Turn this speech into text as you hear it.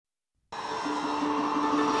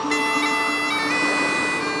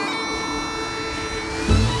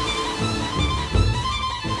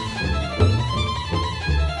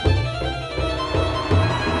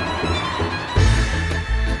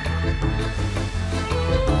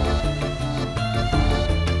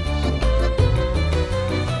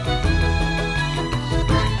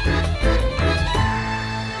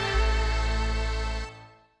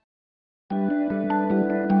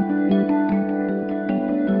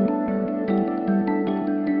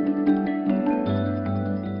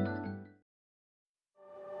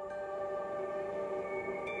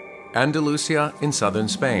Andalusia in southern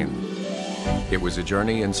Spain. It was a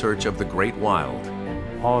journey in search of the great wild.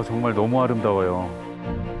 정말 너무 아름다워요.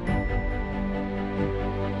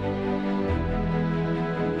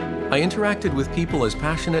 I interacted with people as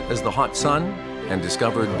passionate as the hot sun and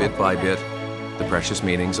discovered bit by bit the precious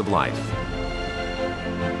meanings of life.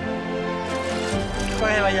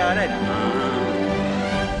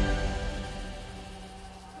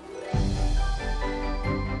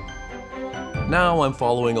 Now I'm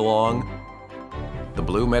following along the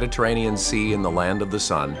blue Mediterranean Sea in the land of the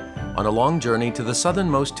sun on a long journey to the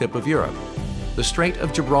southernmost tip of Europe, the Strait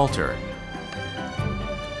of Gibraltar.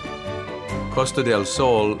 Costa del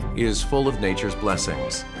Sol is full of nature's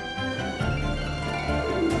blessings.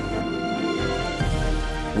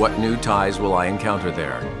 What new ties will I encounter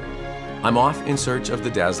there? I'm off in search of the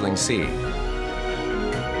dazzling sea.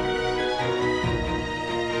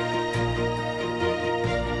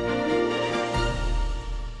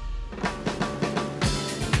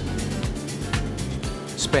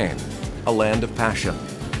 Spain, a land of passion.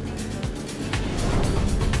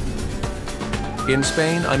 In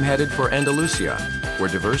Spain, I'm headed for Andalusia, where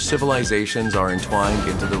diverse civilizations are entwined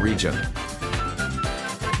into the region.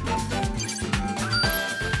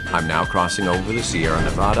 I'm now crossing over the Sierra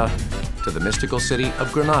Nevada to the mystical city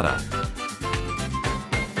of Granada.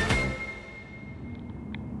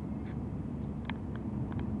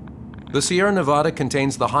 The Sierra Nevada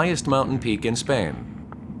contains the highest mountain peak in Spain.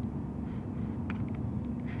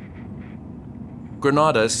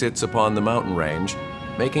 Granada sits upon the mountain range,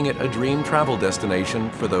 making it a dream travel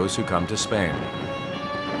destination for those who come to Spain.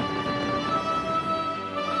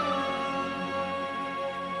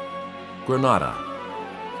 Granada.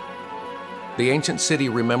 The ancient city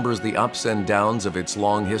remembers the ups and downs of its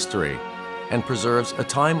long history and preserves a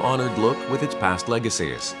time-honored look with its past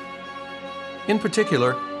legacies. In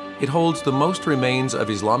particular, it holds the most remains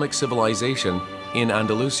of Islamic civilization in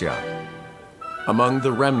Andalusia. Among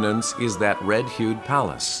the remnants is that red-hued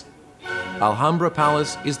palace. Alhambra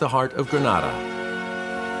Palace is the heart of Granada.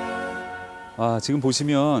 지금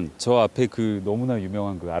보시면 저 앞에 그 너무나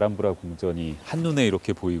유명한 그 아람브라 궁전이 한눈에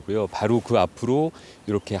이렇게 보이고요. 바로 그 앞으로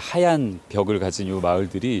이렇게 하얀 벽을 가진 이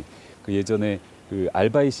마을들이 그 예전에 그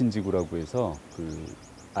알바이신 지구라고 해서 그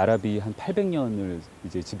아랍이 한 800년을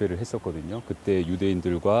이제 지배를 했었거든요. 그때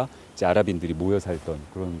유대인들과 이제 아랍인들이 모여 살던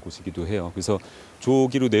그런 곳이기도 해요. 그래서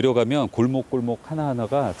저기로 내려가면 골목골목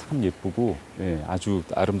하나하나가 참 예쁘고 아주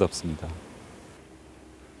아름답습니다.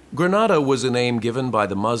 Granada was a name given by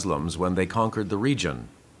the Muslims when they conquered the region.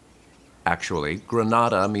 Actually,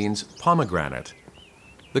 Granada means pomegranate.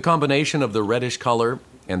 The combination of the reddish color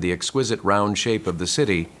and the exquisite round shape of the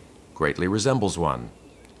city greatly resembles one.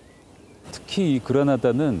 특히 이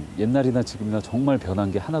그라나다는 옛날이나 지금이나 정말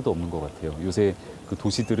변한 게 하나도 없는 것 같아요. 요새 그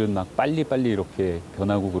도시들은 막 빨리빨리 이렇게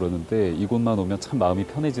변하고 그러는데 이곳만 오면 참 마음이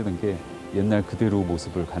편해지는 게 옛날 그대로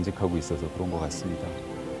모습을 간직하고 있어서 그런 것 같습니다.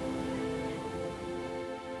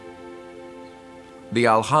 The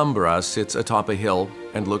Alhambra sits atop a hill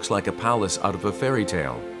and looks like a palace out of a fairy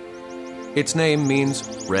tale. Its name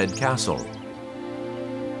means Red Castle.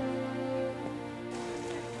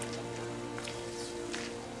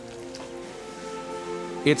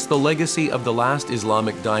 It's the legacy of the last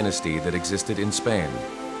Islamic dynasty that existed in Spain.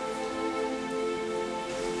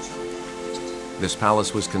 This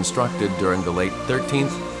palace was constructed during the late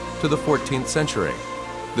 13th to the 14th century.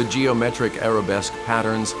 The geometric arabesque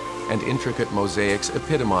patterns and intricate mosaics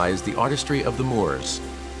epitomize the artistry of the Moors.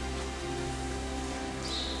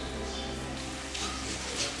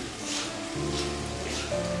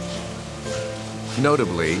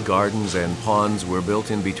 Notably, gardens and ponds were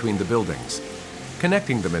built in between the buildings,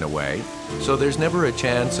 connecting them in a way, so there's never a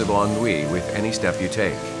chance of ennui with any step you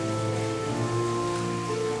take.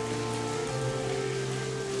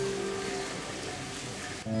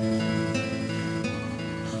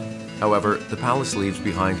 However, the palace leaves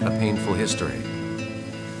behind a painful history.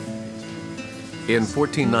 In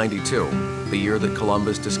 1492, the year that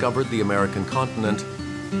Columbus discovered the American continent,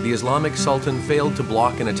 the Islamic Sultan failed to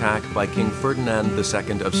block an attack by King Ferdinand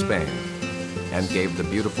II of Spain and gave the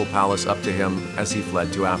beautiful palace up to him as he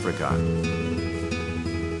fled to Africa.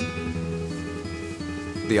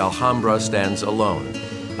 The Alhambra stands alone,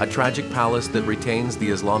 a tragic palace that retains the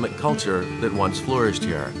Islamic culture that once flourished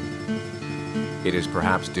here. It is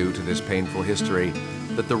perhaps due to this painful history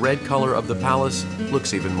that the red color of the palace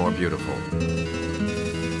looks even more beautiful.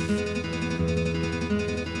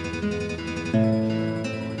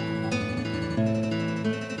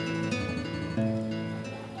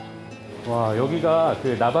 와, 여기가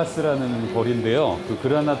그 나바스라는 거리인데요. 그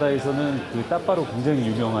그라나다에서는 그 따빠로 굉장히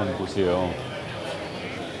유명한 곳이에요.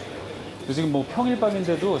 지금 뭐 평일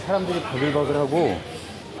밤인데도 사람들이 바글바글하고.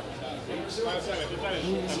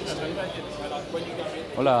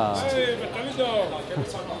 Hola.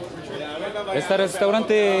 Este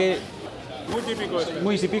restaurante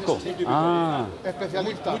muy típico. Ah,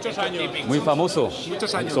 Especialista. Muchos años. muy famoso.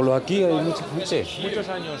 Muchos años. Solo aquí hay mucha gente. Muchos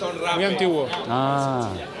años. Muy antiguo. Ah,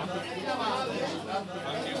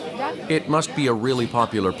 It must be a really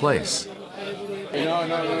popular place.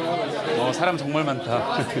 사람 정말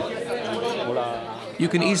많다. You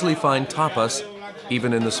can easily find tapas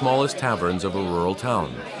even in the smallest taverns of a rural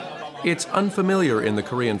town. It's unfamiliar in the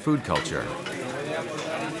Korean food culture.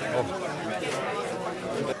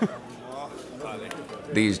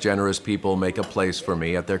 These generous people make a place for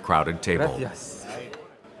me at their crowded table.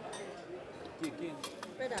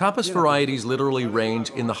 Tapas varieties literally range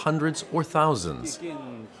in the hundreds or thousands.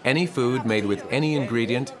 Any food made with any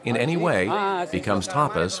ingredient in any way becomes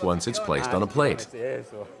tapas once it's placed on a plate.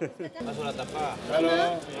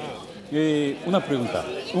 Una pregunta,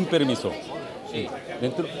 un permiso. Sí.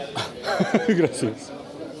 Dentro. Gracias.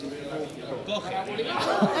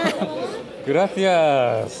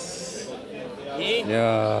 Gracias.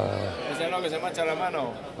 야.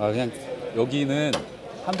 아, 그냥 여기는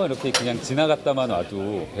한번 이렇게 그냥 지나갔다만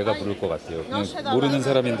와도 배가 부를 것 같아요. 그냥 모르는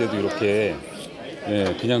사람인데도 이렇게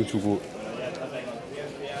예, 그냥 주고.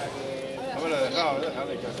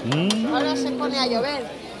 Ahora se pone a llover.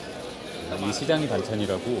 이 시장이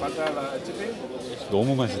반찬이라고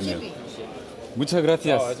너무 맛있네요. Muchas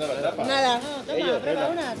gracias. Nada. Toma, prueba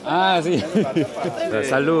una. Ah, sí.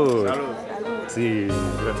 Salud. Sí,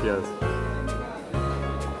 gracias.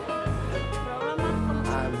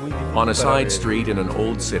 On a side street in an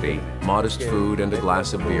old city, modest food and a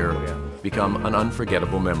glass of beer become an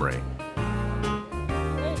unforgettable memory.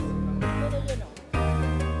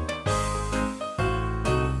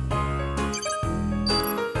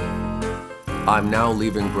 I'm now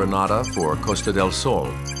leaving Granada for Costa del Sol,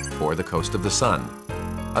 or the Coast of the Sun,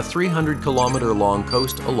 a 300-kilometer-long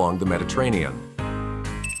coast along the Mediterranean.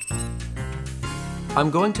 I'm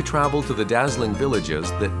going to travel to the dazzling villages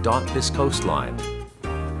that dot this coastline.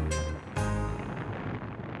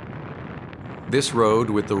 This road,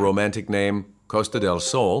 with the romantic name Costa del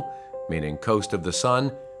Sol, meaning Coast of the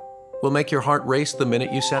Sun, will make your heart race the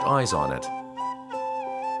minute you set eyes on it.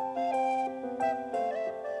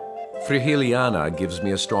 Frigiliana gives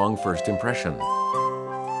me a strong first impression.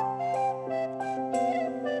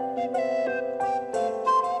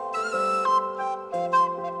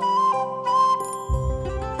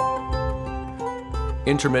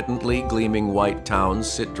 Intermittently gleaming white towns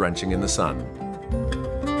sit drenching in the sun.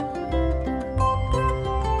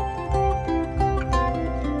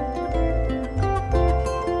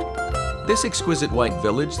 This exquisite white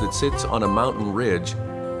village that sits on a mountain ridge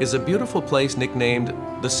is a beautiful place nicknamed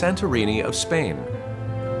the Santorini of Spain.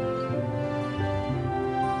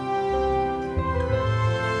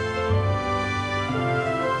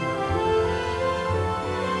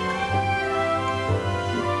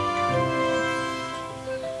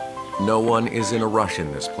 No one is in a rush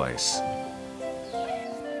in this place.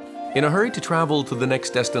 In a hurry to travel to the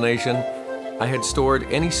next destination, I had stored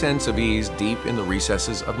any sense of ease deep in the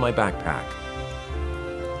recesses of my backpack.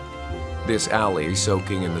 This alley,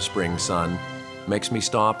 soaking in the spring sun, makes me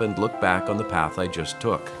stop and look back on the path I just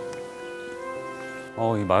took.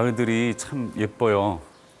 이 마을들이 참 예뻐요.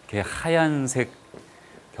 이렇게 하얀색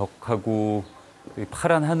벽하고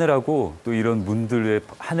파란 하늘하고 또 이런 문들의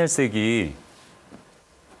하늘색이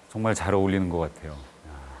정말 잘 어울리는 것 같아요.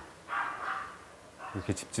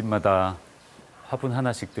 이렇게 집집마다 화분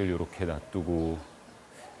하나씩들 이렇게 놔두고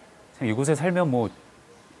이곳에 살면 뭐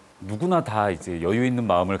누구나 다 이제 여유 있는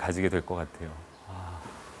마음을 가지게 될 것 같아요.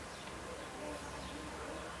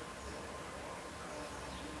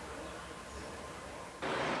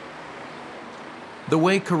 The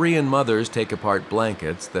way Korean mothers take apart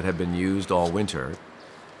blankets that have been used all winter,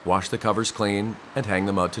 wash the covers clean, and hang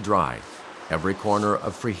them out to dry. Every corner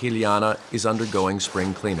of Frigiliana is undergoing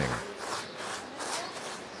spring cleaning.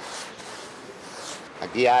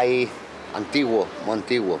 Aquí hay antiguo, muy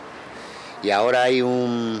antiguo. Y ahora hay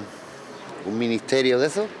un ministerio de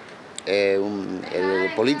eso,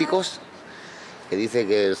 políticos, que dice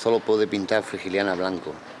que solo puede pintar Frigiliana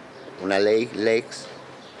blanco. Una ley, lex,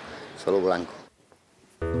 solo blanco.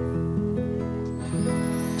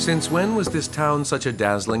 Since when was this town such a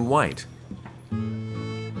dazzling white?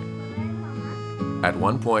 At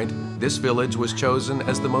one point, this village was chosen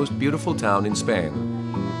as the most beautiful town in Spain.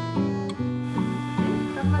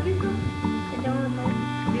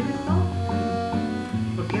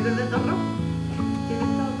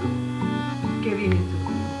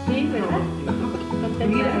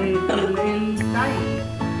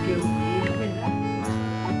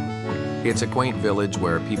 It's a quaint village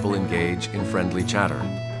where people engage in friendly chatter.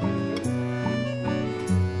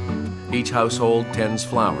 Each household tends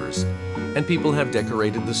flowers, and people have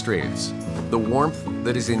decorated the streets. The warmth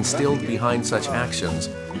that is instilled behind such actions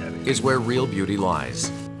is where real beauty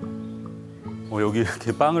lies. 여기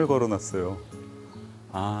이렇게 빵을 걸어놨어요.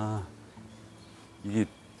 아, 이게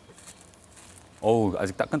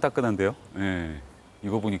아직 따끈따끈한데요? 네,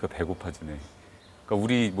 이거 보니까 배고파지네. 그러니까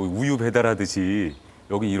우리 뭐 우유 배달하듯이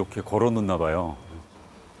여기 이렇게 걸어놓나 봐요.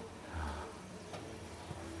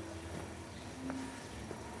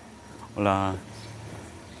 올라.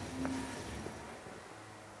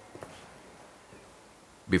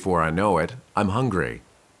 Before I know it, I'm hungry.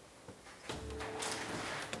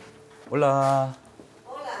 Hola.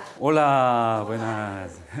 Hola,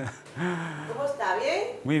 buenas. ¿Cómo está?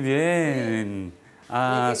 ¿Bien? Muy bien.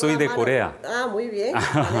 Ah, soy de Corea. Ah, muy bien.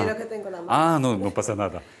 Vale, que tengo la mano. Ah, no pasa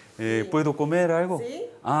nada. ¿Puedo comer algo? ¿Sí?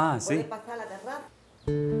 Ah, ¿Puedes sí. pasar a la terraza?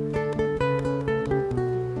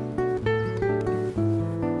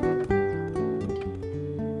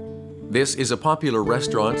 This is a popular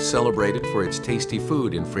restaurant celebrated for its tasty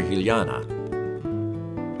food in Frihiliana.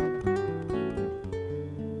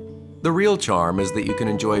 The real charm is that you can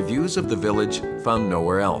enjoy views of the village found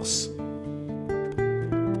nowhere else.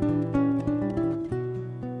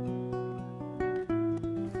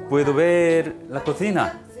 ¿Puedo ver la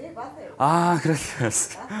cocina? Sí, pase. Ah,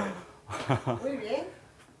 gracias. Muy bien.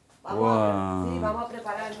 Wow. Sí, vamos a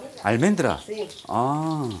preparar almendras. 알멘드라? Sí.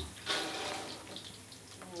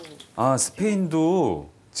 스페인도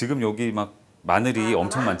지금 여기 막 마늘이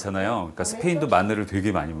엄청 많잖아요. 그러니까 스페인도 마늘을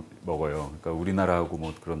되게 많이 먹어요. 그러니까 우리나라하고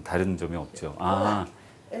뭐 그런 다른 점이 없죠.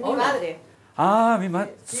 Es mi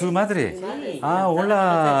madre. Su madre. Sí.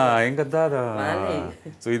 Hola, encantada. Vale.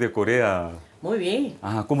 Soy de Corea. Muy bien.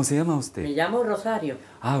 ¿Cómo se llama usted? Me llamo Rosario.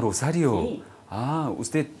 Rosario. Sí.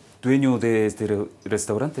 ¿Usted dueño de este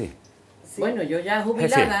restaurante? Bueno, yo ya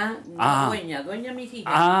jubilada, Jefe. no dueña mis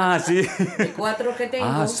hijas. Sí. De 4 que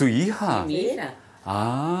tengo. su hija. Y mi hija.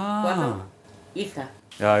 4 hijas.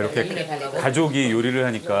 야, 이렇게 가족이 요리를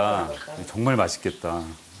하니까 정말 맛있겠다.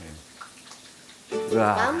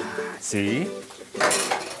 와, sí.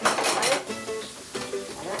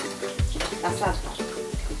 La salsa.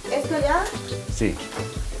 Esto ya Sí.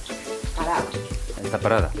 parado. Está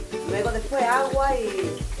parada. Luego después agua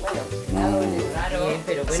y bueno, Claro,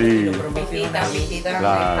 pero bueno, Sí. lo visita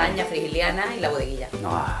Claro. España, Frigiliana y la bodeguilla.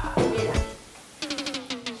 mira.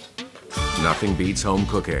 Nothing beats home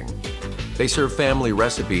cooking. They serve family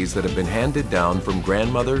recipes that have been handed down from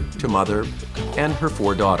grandmother to mother and her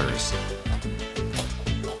 4 daughters.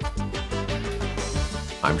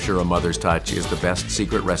 I'm sure a mother's touch is the best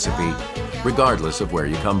secret recipe, regardless of where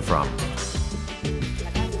you come from.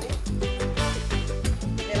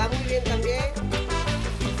 Le va muy bien también.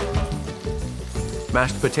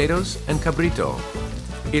 Mashed potatoes and cabrito.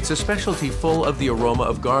 It's a specialty full of the aroma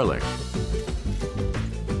of garlic.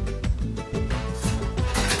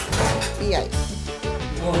 Y ahí.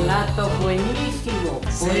 Plato buenísimo.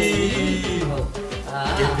 Buenísimo.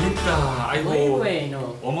 재밌다. 아이고. Muy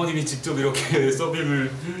bueno. 어머님이 직접 이렇게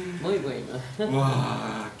서빙을. Muy bueno.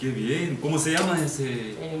 와, qué bien. ¿Cómo se llama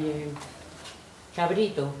ese?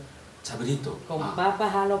 Cabrito Chabrito. con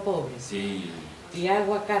papas a lo pobre Sí. y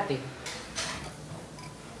aguacate.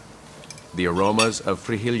 The aromas of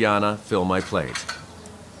Frihiliana fill my plate.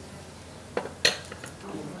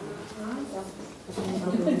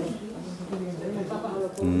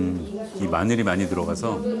 이 마늘이 많이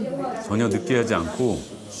들어가서 전혀 느끼하지 않고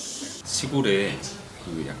시골에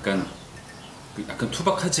그 약간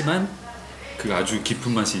투박하지만 그 아주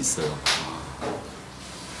깊은 맛이 있어요.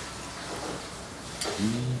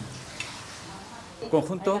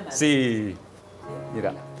 ¿Conjunto? Sí.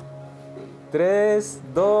 Mira. 3,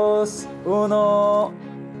 2, 1.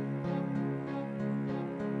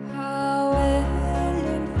 How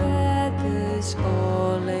alien feathers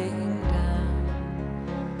falling down,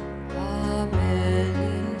 a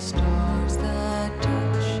million stars that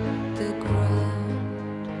touch the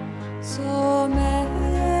ground, so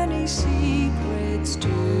many secrets to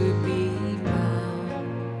be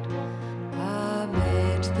found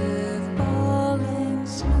amid the falling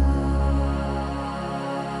snow.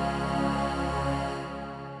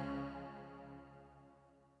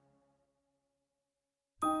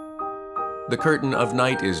 The curtain of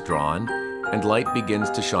night is drawn, and light begins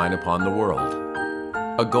to shine upon the world.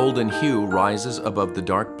 A golden hue rises above the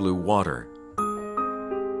dark blue water.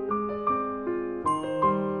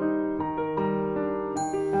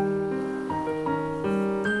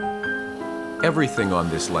 Everything on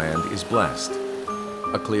this land is blessed.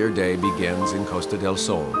 A clear day begins in Costa del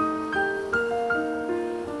Sol.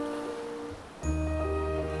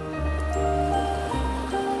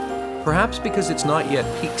 Perhaps because it's not yet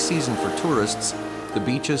peak season for tourists, the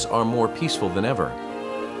beaches are more peaceful than ever.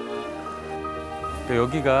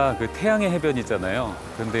 여기가 그 태양의 해변이잖아요.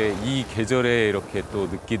 근데 이 계절에 이렇게 또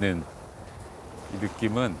느끼는 이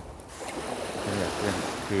느낌은 그냥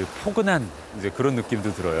그 포근한 이제 그런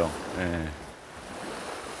느낌도 들어요. 예.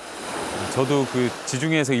 저도 그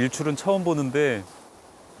지중해에서 일출은 처음 보는데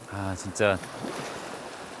진짜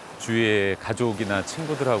주위에 가족이나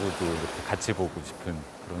친구들하고도 이렇게 같이 보고 싶은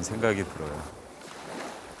그런 생각이 들어요.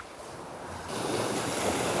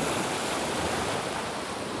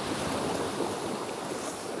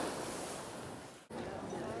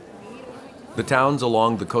 The towns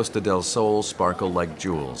along the Costa del Sol sparkle like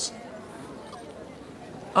jewels.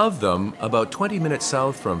 Of them, about 20 minutes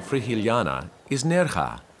south from Frigiliana is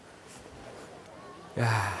Nerja.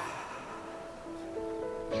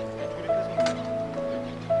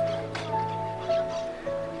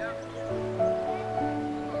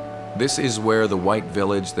 This is where the white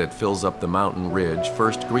village that fills up the mountain ridge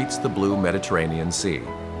first greets the blue Mediterranean Sea.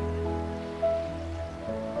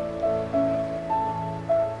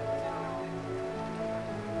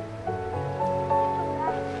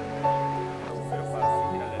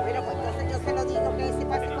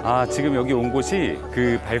 지금 여기 온 곳이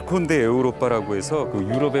그 발콘 데 에우로파라고 해서 그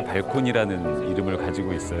유럽의 발콘이라는 이름을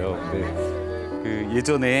가지고 있어요. 근데 그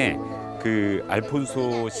예전에 그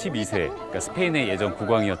알폰소 12세, 그러니까 스페인의 예전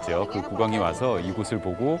국왕이었죠. 그 국왕이 와서 이곳을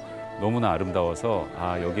보고 너무나 아름다워서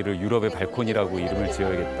여기를 유럽의 발콘이라고 이름을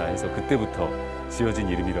지어야겠다 해서 그때부터 지어진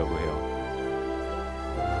이름이라고 해요.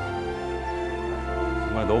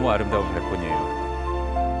 정말 너무 아름다운 발콘이에요.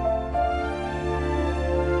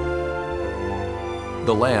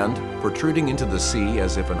 The land, protruding into the sea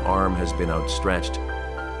as if an arm has been outstretched,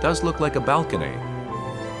 does look like a balcony.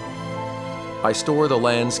 I store the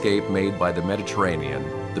landscape made by the Mediterranean,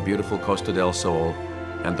 the beautiful Costa del Sol,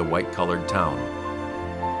 and the white-colored town.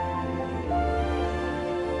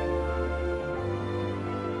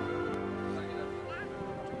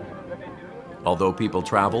 Although people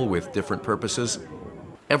travel with different purposes,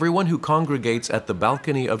 everyone who congregates at the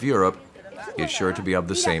balcony of Europe is sure to be of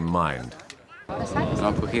the same mind.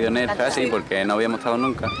 Hemos cogido Nerja, sí, porque no habíamos estado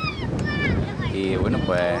nunca. Y bueno,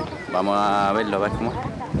 pues vamos a verlo, a ver cómo es.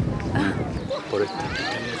 Por esto.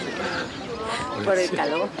 Por el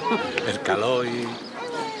calor. El calor y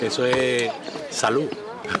eso es salud.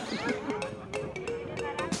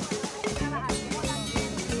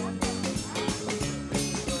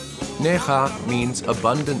 Nerja means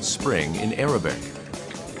abundant spring in Arabic.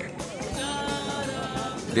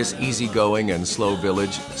 This easygoing and slow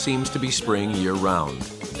village seems to be spring year-round.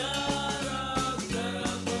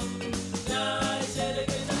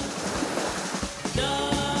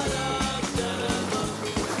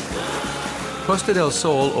 Costa del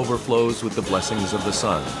Sol overflows with the blessings of the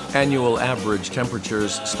sun. Annual average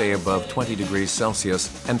temperatures stay above 20 degrees Celsius,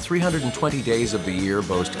 and 320 days of the year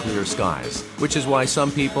boast clear skies, which is why some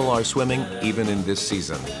people are swimming even in this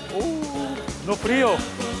season. No frío.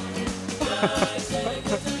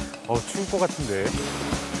 추울 것 같은데.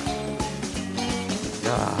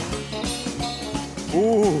 야.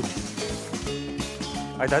 오.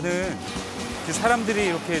 나는 사람들이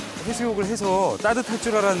이렇게 해수욕을 해서 따뜻할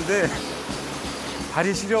줄 알았는데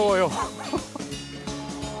발이 시려워요.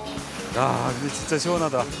 야, 근데 진짜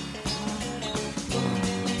시원하다.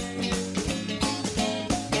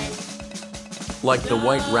 Like the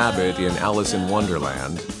white rabbit in Alice in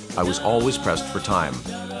Wonderland, I was always pressed for time.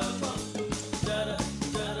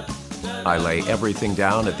 I lay everything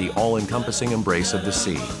down at the all-encompassing embrace of the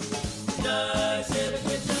sea.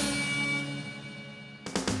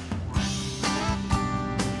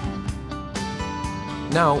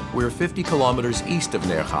 Now, we're 50 kilometers east of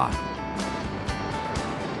Nerja.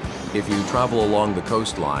 If you travel along the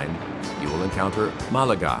coastline, you will encounter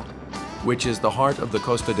Malaga, which is the heart of the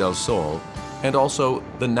Costa del Sol and also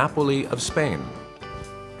the Napoli of Spain.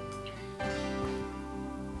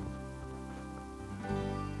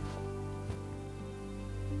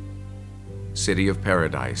 City of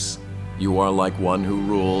Paradise, you are like one who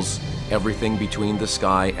rules everything between the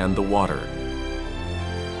sky and the water.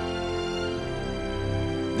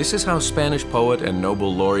 This is how Spanish poet and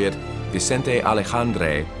Nobel laureate Vicente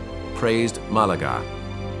Alejandre praised Malaga.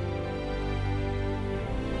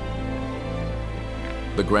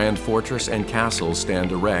 The grand fortress and castle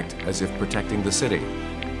stand erect as if protecting the city.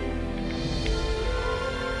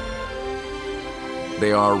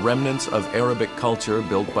 They are remnants of Arabic culture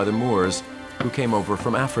built by the Moors who came over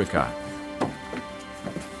from Africa.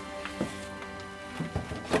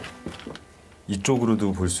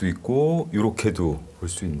 이쪽으로도 볼 수 있고 이렇게도 볼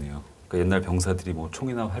수 있네요. 그러니까 옛날 병사들이 뭐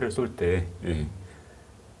총이나 활을 쏠 때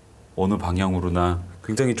어느 방향으로나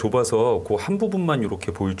굉장히 좁아서 그 한 부분만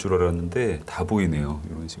이렇게 보일 줄 알았는데 다 보이네요.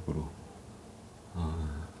 이런 식으로.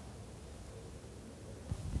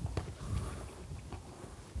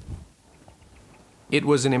 It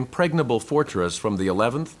was an impregnable fortress from the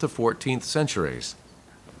 11th to 14th centuries.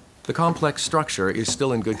 The complex structure is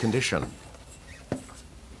still in good condition.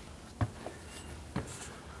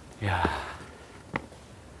 야.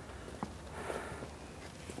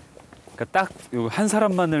 그러니까 딱 한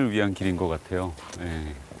사람만을 위한 길인 것 같아요.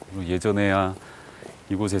 예. 예전에야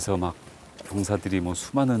이곳에서 막 병사들이 뭐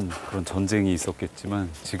수많은 그런 전쟁이 있었겠지만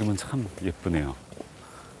지금은 참 예쁘네요.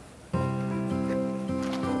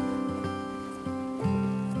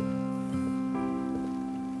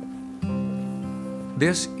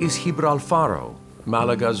 This is Gibralfaro,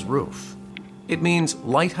 Malaga's roof. It means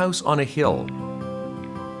lighthouse on a hill.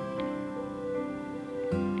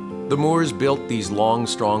 The Moors built these long,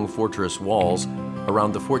 strong fortress walls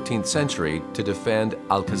around the 14th century to defend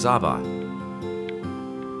Alcazaba.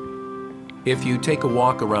 If you take a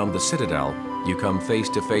walk around the citadel, you come face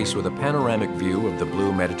to face with a panoramic view of the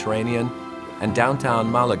blue Mediterranean and downtown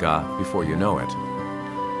Malaga before you know it.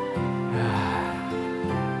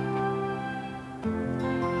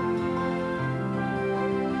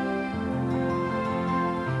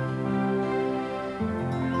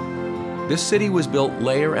 This city was built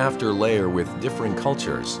layer after layer with differing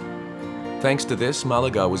cultures. Thanks to this,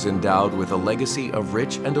 Malaga was endowed with a legacy of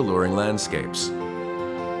rich and alluring landscapes.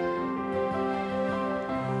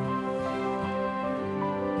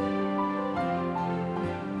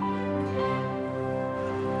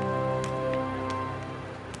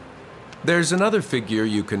 There's another figure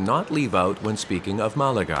you cannot leave out when speaking of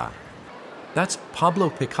Malaga. That's Pablo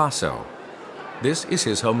Picasso. This is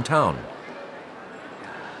his hometown.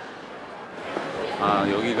 아,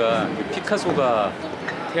 여기가 피카소가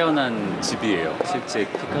태어난 집이에요. 실제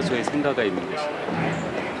피카소의 생가가 있는 곳이에요.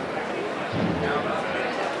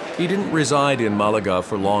 He didn't reside in Malaga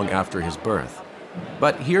for long after his birth.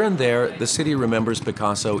 But here and there, the city remembers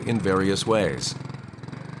Picasso in various ways.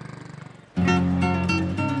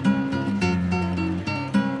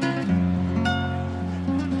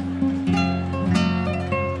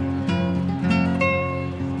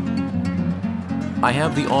 I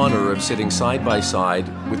have the honor of sitting side by side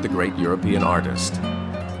with the great European artist.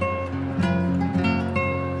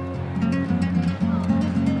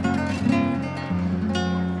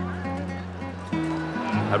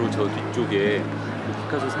 바로 저 뒤쪽에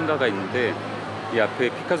피카소 생가가 있는데 이 앞에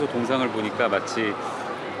피카소 동상을 보니까 마치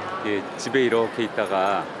집에 이렇게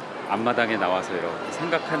있다가 앞마당에 나와서 이렇게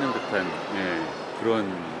생각하는 듯한 그런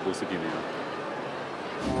모습이네요.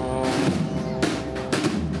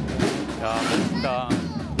 야, 멋있다.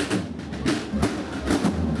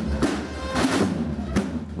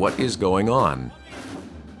 What is going on?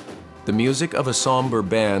 The music of a somber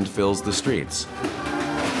band fills the streets.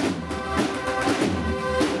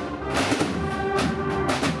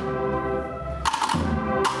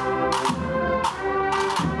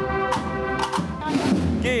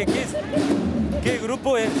 ¿Qué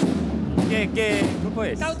grupo es? ¿Qué grupo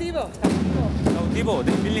es? Cautivo. ¿Cautivo?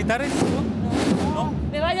 ¿De militares? No.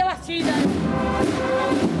 Me vaya a China.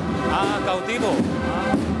 Ah, cautivo.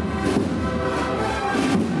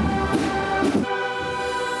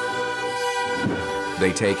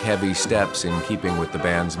 They take heavy steps in keeping with the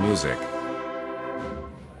band's music.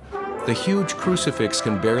 The huge crucifix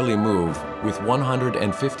can barely move, with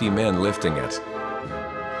 150 men lifting it.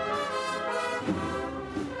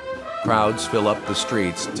 Crowds fill up the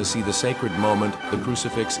streets to see the sacred moment the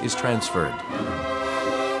crucifix is transferred.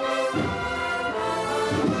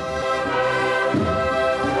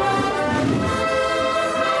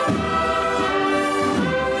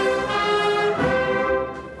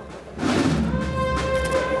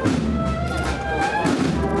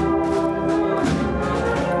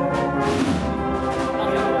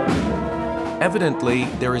 Evidently,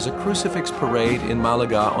 there is a crucifix parade in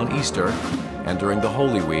Malaga on Easter and during the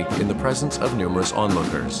Holy Week in the presence of numerous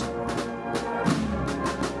onlookers.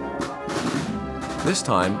 This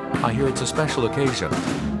time, I hear it's a special occasion.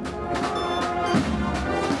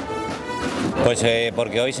 Pues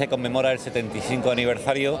porque hoy se conmemora el 75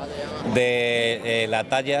 aniversario de la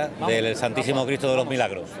talla del Santísimo Cristo de los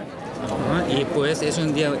Milagros. Y pues es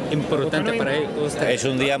un día importante para usted. Es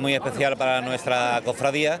un día muy especial para nuestra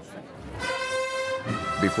cofradía.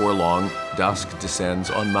 Before long, dusk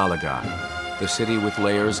descends on Malaga, the city with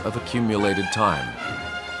layers of accumulated time.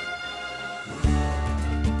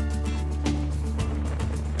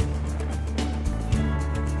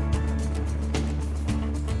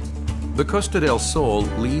 The Costa del Sol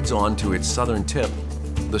leads on to its southern tip,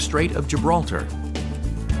 the Strait of Gibraltar.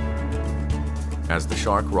 As the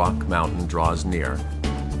Shark Rock Mountain draws near,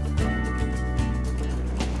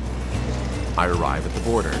 I arrive at the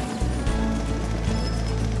border.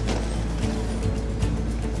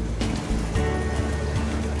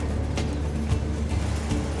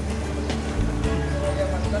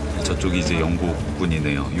 저쪽이 이제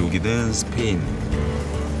영국군이네요. 여기는 스페인.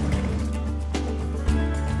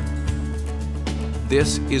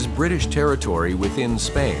 This is British territory within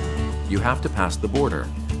Spain. You have to pass the border.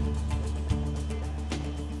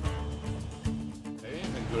 Thank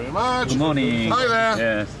you very much. Good morning. Hi there.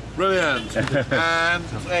 Yes. Brilliant. And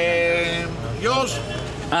yours?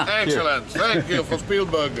 Excellent. Thank you for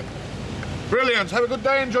Spielberg. Brilliant. Have a good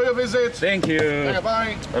day. Enjoy your visit. Thank you.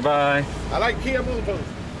 Bye. Bye-bye. I like Kia Motors.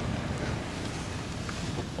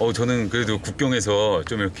 저는 그래도 국경에서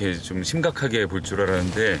좀 이렇게 좀 심각하게 볼 줄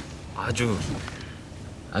알았는데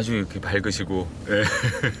아주 이렇게 밝으시고 예.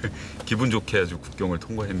 기분 좋게 아주 국경을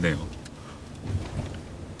통과했네요.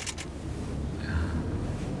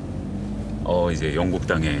 이제 영국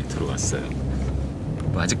땅에 들어왔어요.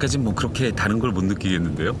 아직까진 뭐 그렇게 다른 걸 못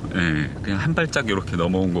느끼겠는데요. 예, 그냥 한 발짝 이렇게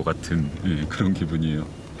넘어온 것 같은 그런 기분이에요.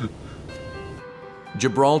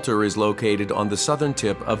 Gibraltar is located on the southern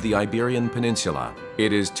tip of the Iberian Peninsula.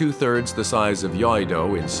 It is 2/3 the size of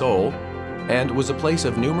Yoido in Seoul and was a place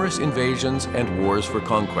of numerous invasions and wars for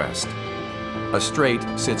conquest. A strait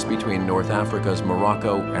sits between North Africa's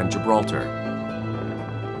Morocco and Gibraltar.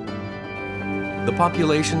 The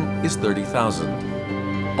population is 30,000.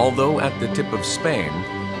 Although at the tip of Spain,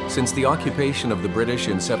 since the occupation of the British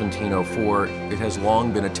in 1704, it has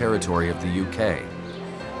long been a territory of the UK.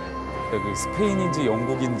 스페인인지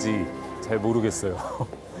영국인지 잘 모르겠어요.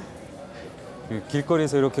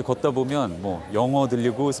 길거리에서 이렇게 걷다 보면 뭐 영어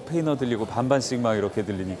들리고 스페인어 들리고 반반씩 막 이렇게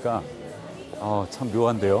들리니까 참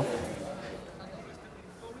묘한데요.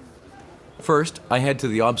 First, I head to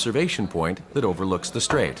the observation point that overlooks the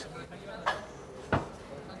strait.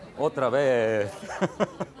 Otra vez.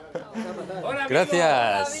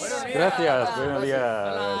 Gracias. Gracias. Buenos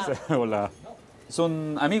días. Hola.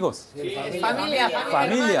 ¿Son amigos?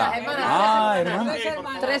 Familia. Hermanas.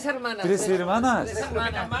 Tres hermanas. ¿Tres hermanas?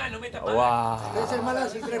 Wow. Tres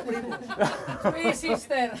hermanas y tres primos. Three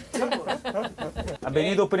sister. ¿Han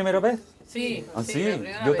venido primera vez? Sí. Sí,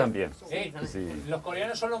 yo también. Sí. Los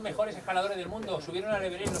coreanos son los mejores escaladores del mundo. Subieron al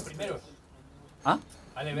Everest los primeros. ¿Ah?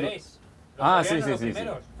 Al Everest. Sí.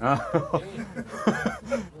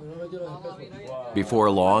 Before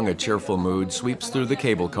long, a cheerful mood sweeps through the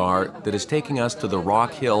cable car that is taking us to the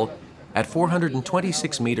Rock Hill at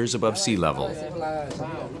 426 meters above sea level.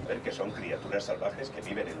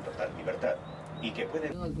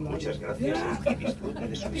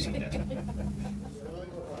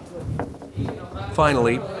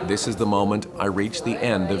 Finally, this is the moment I reach the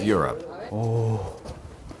end of Europe.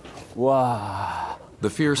 Wow. The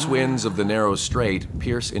fierce winds of the narrow strait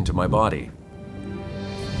pierce into my body.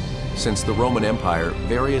 Since the Roman Empire,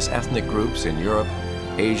 various ethnic groups in Europe,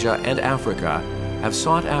 Asia, and Africa have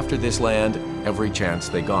sought after this land every chance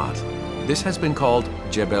they got. This has been called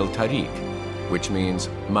Jebel Tariq, which means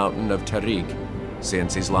Mountain of Tariq,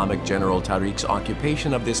 since Islamic General Tariq's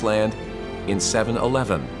occupation of this land in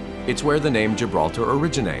 711. It's where the name Gibraltar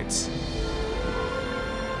originates.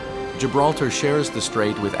 Gibraltar shares the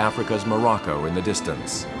strait with Africa's Morocco in the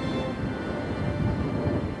distance.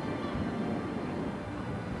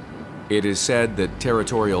 It is said that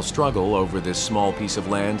territorial struggle over this small piece of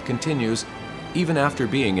land continues even after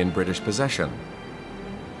being in British possession.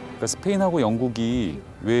 그러니까 스페인하고 영국이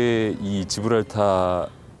왜 이 지브랄타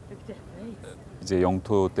이제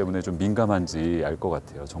영토 때문에 좀 민감한지 알 것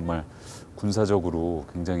같아요. 정말 군사적으로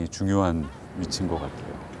굉장히 중요한 위치인 것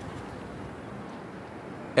같아요.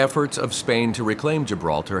 Efforts of Spain to reclaim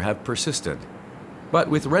Gibraltar have persisted. But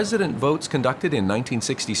with resident votes conducted in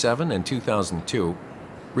 1967 and 2002,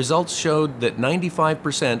 results showed that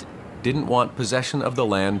 95% didn't want possession of the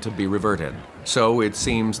land to be reverted. So it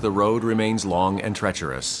seems the road remains long and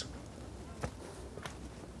treacherous.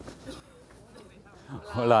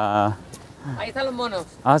 Hola. Ahí están los monos.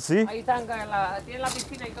 ¿Sí? Ahí están, tienen la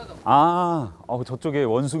piscina y todo. 저쪽에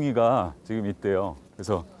원숭이가 지금 있대요.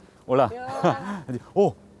 그래서 올라.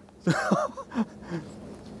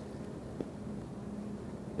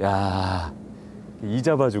 야, 이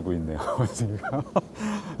잡아주고 있네요.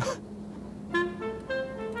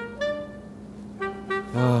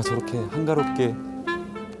 야, 저렇게 한가롭게.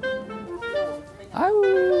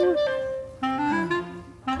 아유,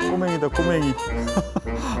 꼬맹이다, 꼬맹이.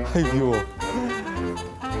 아이 귀여워.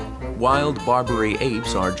 Wild Barbary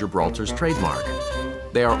apes are Gibraltar's trademark.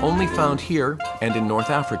 They are only found here and in North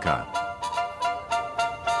Africa.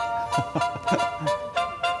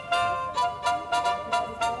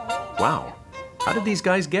 Wow, how did these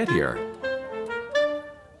guys get here?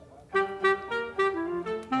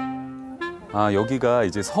 아, 여기가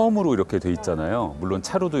이제 섬으로 이렇게 돼 있잖아요. 물론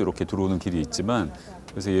차로도 이렇게 들어오는 길이 있지만,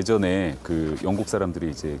 그래서 예전에 그 영국 사람들이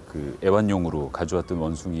이제 그 애완용으로 가져왔던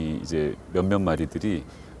원숭이 이제 몇몇 마리들이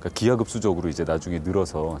그러니까 기하급수적으로 이제 나중에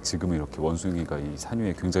늘어서 지금은 이렇게 원숭이가 이 산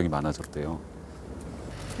위에 굉장히 많아졌대요.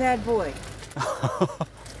 Bad boy.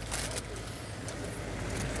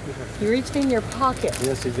 He reached in your pocket.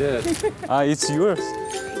 Yes, he did. 아, it's yours.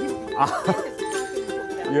 아,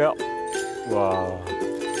 yeah. 와.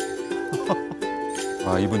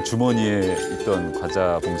 아, 이분 주머니에 있던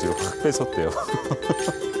과자 봉지를 확 뺏었대요.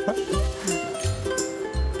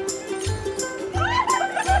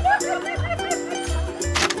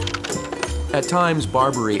 At times,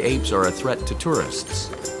 Barbary apes are a threat to tourists.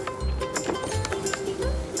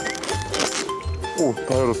 오,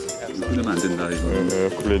 다 열었어. 끊으면 안 된다, 이거. 네,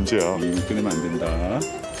 그 렌즈야. 이거 끊으면 안 된다.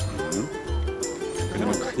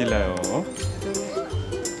 끊으면 큰일 나요.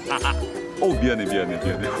 미안해.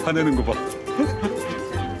 화내는 거 봐.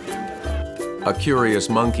 A curious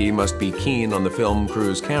monkey must be keen on the film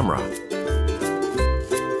crew's camera.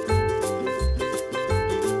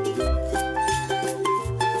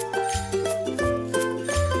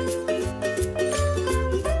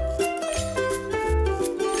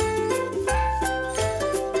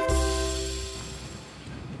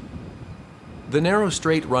 The narrow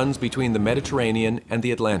strait runs between the Mediterranean and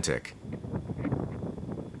the Atlantic.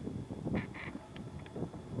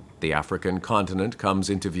 The African continent comes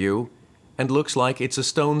into view and looks like it's a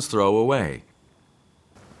stone's throw away.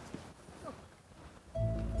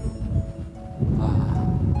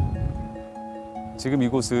 지금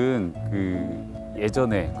이곳은 그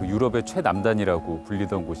예전에 그 유럽의 최남단이라고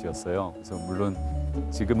불리던 곳이었어요. 그래서 물론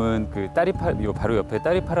지금은 그 바로 옆에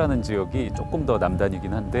따리파라는 지역이 조금 더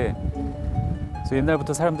남단이긴 한데, 그래서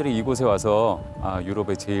옛날부터 사람들이 이곳에 와서 아,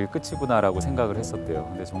 유럽의 제일 끝이구나라고 생각을 했었대요.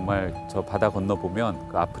 근데 정말 저 바다 건너 보면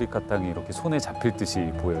그 아프리카 땅이 이렇게 손에 잡힐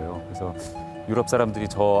듯이 보여요. 그래서 유럽 사람들이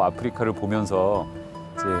저 아프리카를 보면서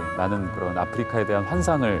이제 많은 그런 아프리카에 대한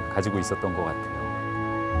환상을 가지고 있었던 것 같아요.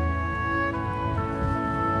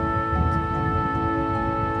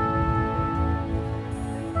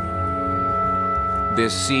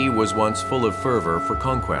 This sea was once full of fervor for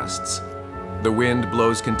conquests. The wind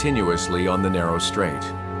blows continuously on the narrow strait.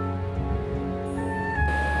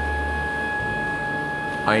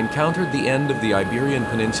 I encountered the end of the Iberian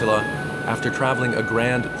Peninsula after traveling a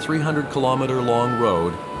grand 300-kilometer-long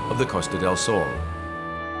road of the Costa del Sol.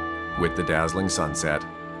 With the dazzling sunset,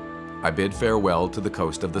 I bid farewell to the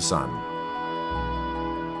coast of the sun.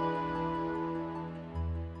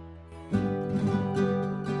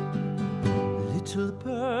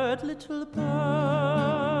 Little bird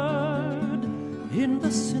in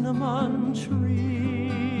the cinnamon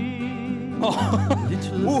tree.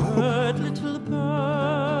 Little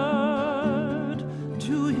bird,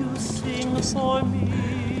 do you sing for me?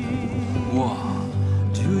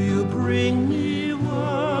 Do you bring me word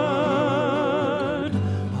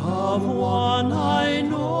of one I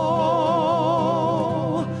know?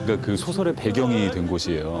 그러니까 그 소설의 배경이 된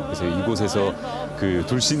곳이에요. 그래서 이곳에서 그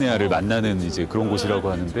돌시네아를 만나는 이제 그런 곳이라고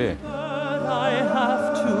하는데. I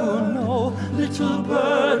have to know, little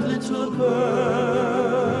bird,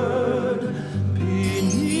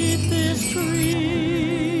 beneath this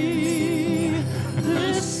tree,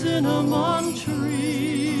 this cinnamon tree.